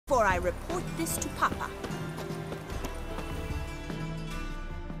before I report this to Papa.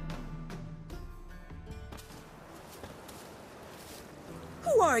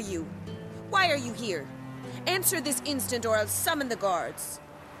 Who are you? Why are you here? Answer this instant or I'll summon the guards.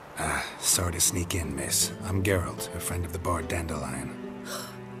 Sorry to sneak in, miss. I'm Geralt, a friend of the bard Dandelion.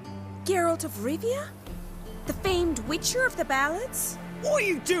 Geralt of Rivia? The famed witcher of the ballads? What are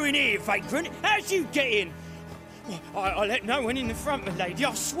you doing here, vagrant? How'd you get in? I let no one in the front, my lady.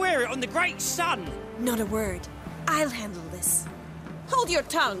 I swear it on the great sun. Not a word. I'll handle this. Hold your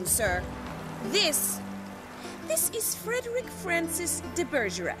tongue, sir. This is Frederick Francis de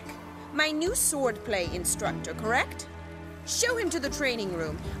Bergerac, my new swordplay instructor, correct? Show him to the training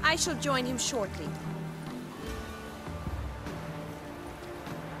room. I shall join him shortly.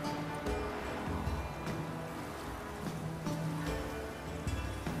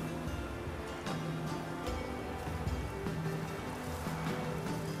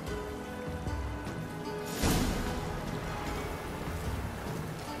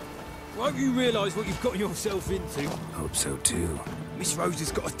 Won't you realise what you've got yourself into? Hope so too. Miss Rose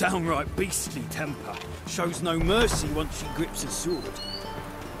has got a downright beastly temper. Shows no mercy once she grips a sword.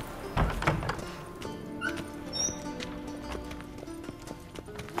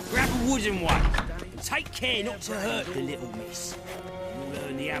 Grab a wooden one. Take care not to hurt the little miss. You'll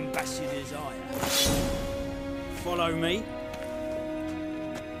earn the ambassador's ire. Follow me.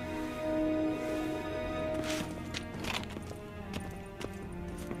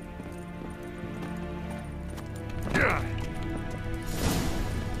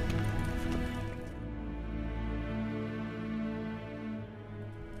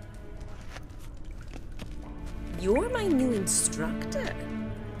 You're my new instructor?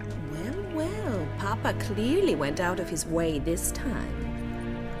 Well, Papa clearly went out of his way this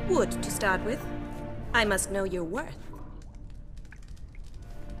time. Wood, to start with. I must know your worth.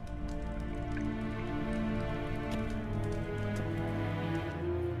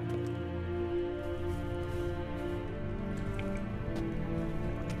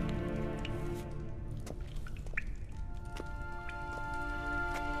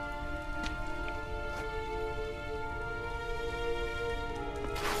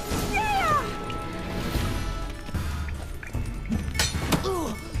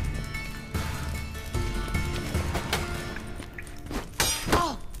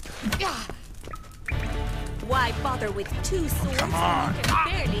 Why bother with two swords when you can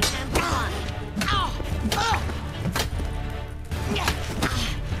barely handle one?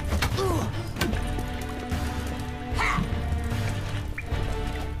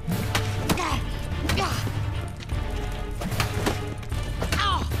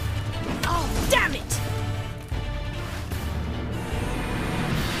 Damn it!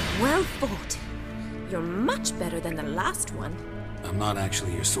 Well fought. You're much better than the last one. I'm not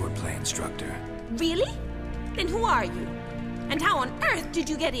actually your swordplay instructor. Really? Then who are you? And how on earth did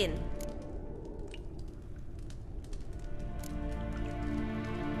you get in?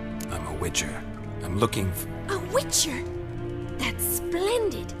 I'm a witcher. I'm looking for... A witcher? That's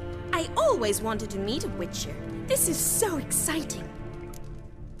splendid. I always wanted to meet a witcher. This is so exciting.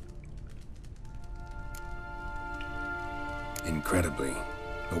 Incredibly.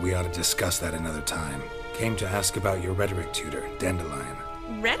 But we ought to discuss that another time. Came to ask about your rhetoric tutor, Dandelion.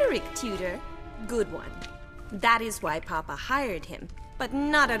 Rhetoric tutor? Good one. That is why Papa hired him, but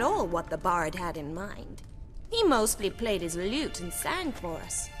not at all what the bard had in mind. He mostly played his lute and sang for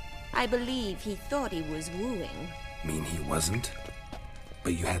us. I believe he thought he was wooing. Mean he wasn't?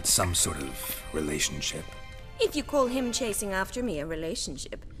 But you had some sort of relationship? If you call him chasing after me a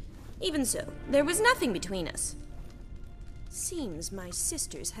relationship. Even so, there was nothing between us. Seems my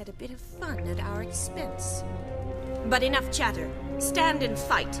sisters had a bit of fun at our expense. But enough chatter. Stand and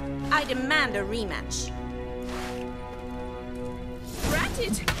fight. I demand a rematch.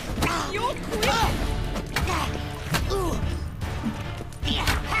 Ratted! You're quick!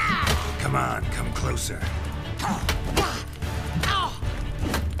 Come on, come closer.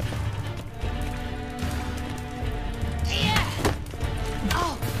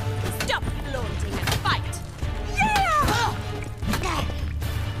 Stop flaunting and fight!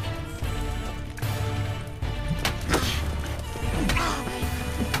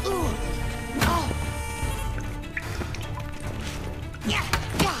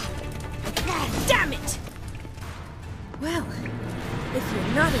 Damn it! Well, if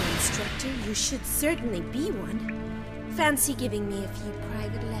you're not an instructor, you should certainly be one. Fancy giving me a few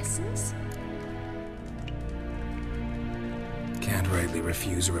private lessons? Can't rightly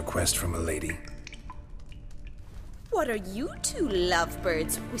refuse a request from a lady. What are you two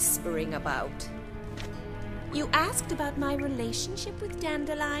lovebirds whispering about? You asked about my relationship with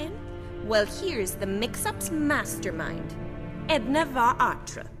Dandelion? Well, here's the mix-up's mastermind. Edna Va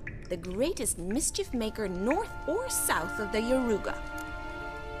Atra, the greatest mischief maker north or south of the Yaruga.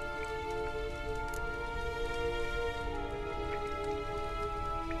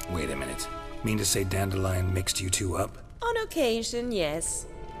 Wait a minute. Mean to say Dandelion mixed you two up? On occasion, yes.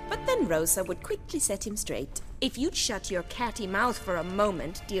 But then Rosa would quickly set him straight. If you'd shut your catty mouth for a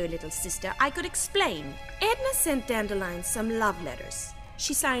moment, dear little sister, I could explain. Edna sent Dandelion some love letters.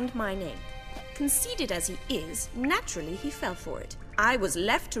 She signed my name. Conceited as he is, naturally he fell for it. I was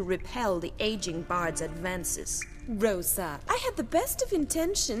left to repel the aging bard's advances. Rosa, I had the best of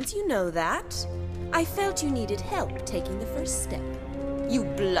intentions, you know that. I felt you needed help taking the first step. You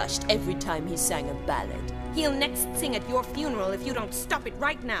blushed every time he sang a ballad. He'll next sing at your funeral if you don't stop it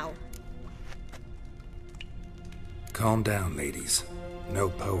right now. Calm down, ladies. No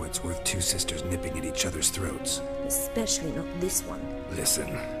poet's worth two sisters nipping at each other's throats. Especially not this one.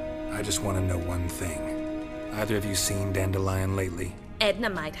 Listen, I just want to know one thing. Either of you seen Dandelion lately? Edna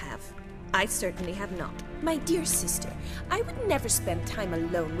might have. I certainly have not. My dear sister, I would never spend time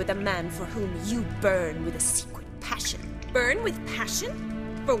alone with a man for whom you burn with a secret passion. Burn with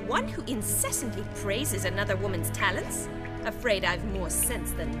passion? For one who incessantly praises another woman's talents? Afraid I've more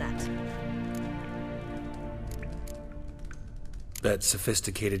sense than that. Bet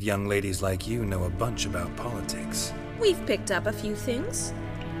sophisticated young ladies like you know a bunch about politics. We've picked up a few things.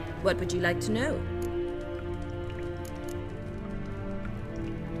 What would you like to know?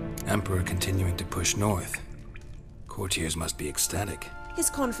 Emperor continuing to push north. Courtiers must be ecstatic. His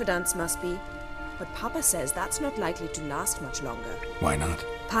confidants must be. But Papa says that's not likely to last much longer. Why not?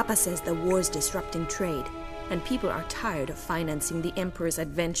 Papa says the war's disrupting trade, and people are tired of financing the Emperor's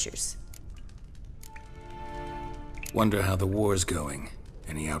adventures. Wonder how the war's going.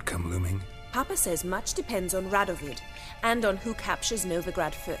 Any outcome looming? Papa says much depends on Radovid, and on who captures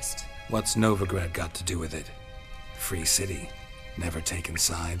Novigrad first. What's Novigrad got to do with it? Free city. Never taken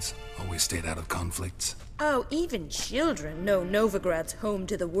sides. Always stayed out of conflicts. Oh, even children know Novigrad's home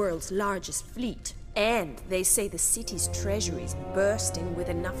to the world's largest fleet. And they say the city's treasury's bursting with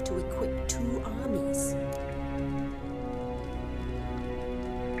enough to equip 2 armies.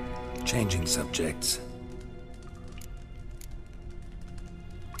 Changing subjects.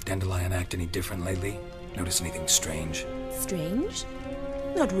 Dandelion act any different lately? Notice anything strange? Strange?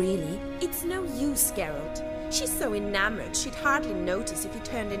 Not really. It's no use, Geralt. She's so enamored she'd hardly notice if he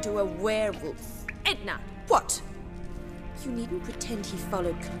turned into a werewolf. Edna! What? You needn't pretend he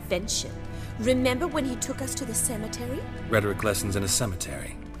followed convention. Remember when he took us to the cemetery? Rhetoric lessons in a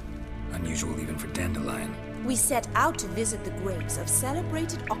cemetery. Unusual even for Dandelion. We set out to visit the graves of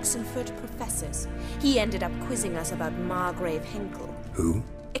celebrated Oxenford professors. He ended up quizzing us about Margrave Henkel. Who?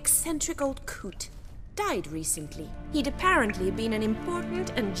 Eccentric old coot. Died recently. He'd apparently been an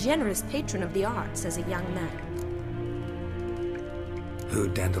important and generous patron of the arts as a young man.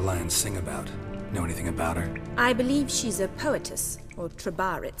 Who'd Dandelion sing about? Know anything about her? I believe she's a poetess, or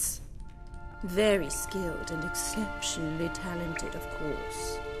Trebaritz. Very skilled and exceptionally talented, of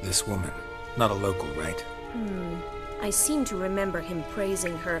course. This woman. Not a local, right? I seem to remember him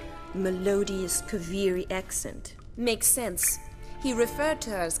praising her melodious Kaviri accent. Makes sense. He referred to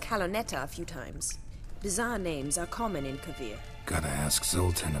her as Calonetta a few times. Bizarre names are common in Kavir. Gotta ask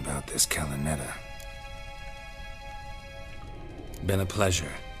Zoltan about this Calonetta. Been a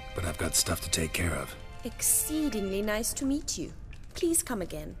pleasure, but I've got stuff to take care of. Exceedingly nice to meet you. Please come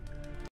again.